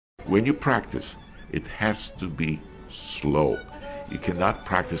when you practice, it has to be slow. You cannot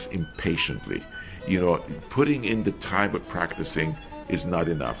practice impatiently. Putting in the time of practicing is not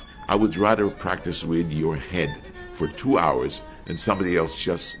enough. I would rather practice with your head for 2 hours than somebody else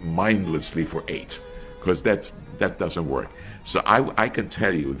just mindlessly for 8, because that doesn't work. So I can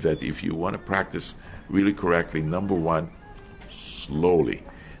tell you that if you want to practice really correctly, number one, slowly.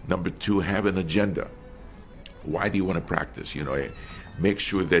 Number two, have an agenda. Why do you want to practice? Make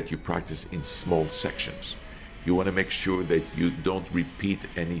sure that you practice in small sections. You want to make sure that you don't repeat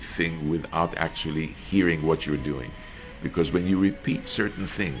anything without actually hearing what you're doing. Because when you repeat certain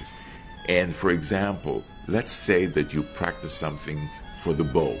things, and for example, let's say that you practice something for the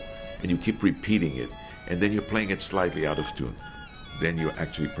bow, and you keep repeating it, and then you're playing it slightly out of tune, then you're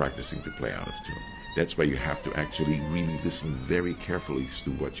actually practicing to play out of tune. That's why you have to actually really listen very carefully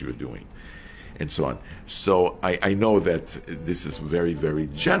to what you're doing, and so on. So I know that this is very, very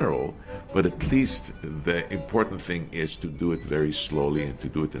general, but at least the important thing is to do it very slowly and to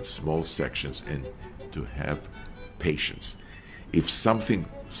do it in small sections and to have patience. If something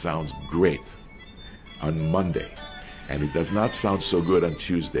sounds great on Monday and it does not sound so good on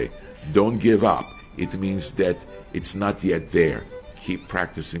Tuesday, don't give up. It means that it's not yet there. Keep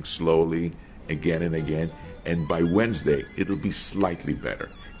practicing slowly again and again, and by Wednesday it'll be slightly better,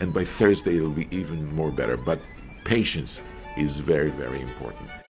 and by Thursday it'll be even more better. But patience is very, very important.